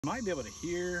You might be able to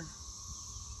hear,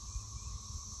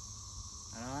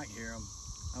 and I can hear them.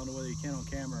 I don't know whether you can on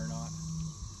camera or not,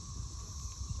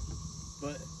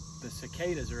 but the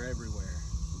cicadas are everywhere.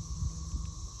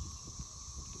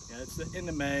 Yeah, it's the end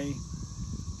of May.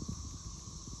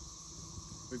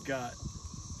 We've got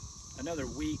another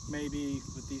week maybe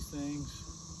with these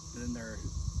things, and then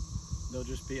they'll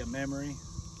just be a memory.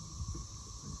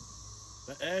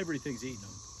 But everything's eating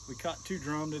them. We caught 2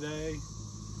 drum today.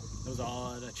 It was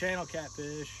odd. A channel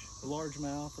catfish, a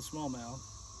largemouth, a smallmouth,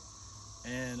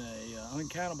 and an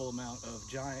uncountable amount of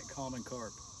giant common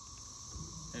carp.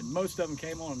 And most of them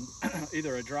came on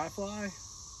either a dry fly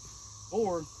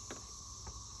or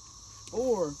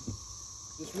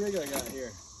this rig I got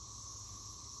here.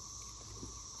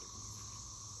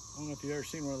 I don't know if you've ever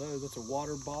seen one of those. That's a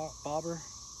water bobber.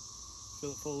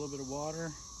 Fill it full of a little bit of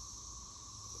water.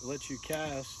 It lets you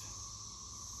cast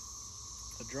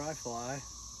a dry fly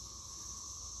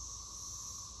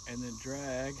and then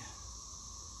drag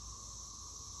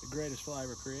the greatest fly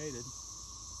ever created.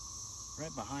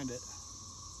 Right behind it,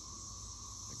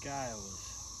 the guy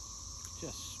was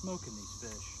just smoking these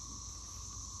fish.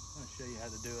 I'm gonna show you how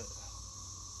to do it.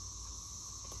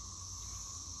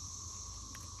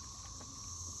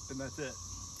 And that's it.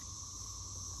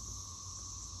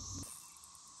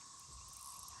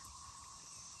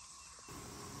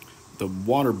 The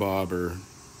water bobber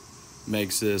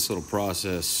makes this little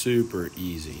process super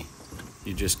easy.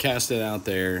 You just cast it out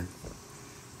there,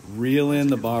 reel in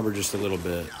the bobber just a little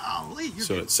bit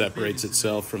so it separates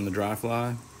itself from the dry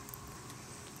fly.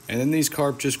 And then these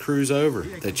carp just cruise over.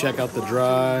 They check out the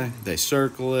dry, they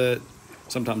circle it.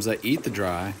 Sometimes they eat the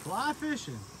dry. Fly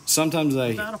fishing. Sometimes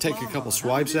they take a couple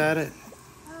swipes at it,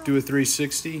 do a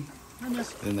 360,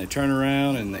 then they turn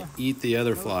around and they eat the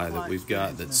other fly that we've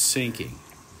got that's sinking.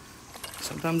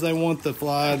 Sometimes they want the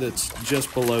fly that's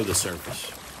just below the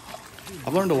surface.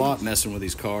 I've learned a lot messing with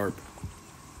these carp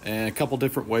and a couple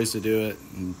different ways to do it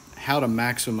and how to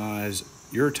maximize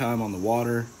your time on the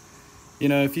water. You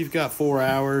know, if you've got 4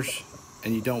 hours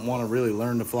and you don't want to really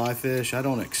learn to fly fish, I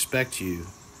don't expect you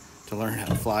to learn how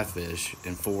to fly fish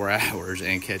in 4 hours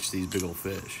and catch these big old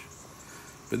fish.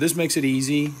 But this makes it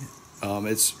easy.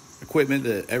 It's equipment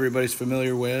that everybody's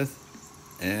familiar with,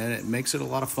 and it makes it a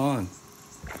lot of fun.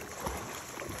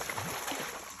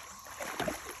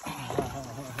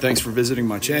 Thanks for visiting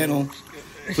my channel.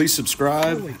 Please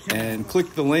subscribe and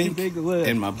click the link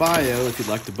in my bio if you'd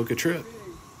like to book a trip.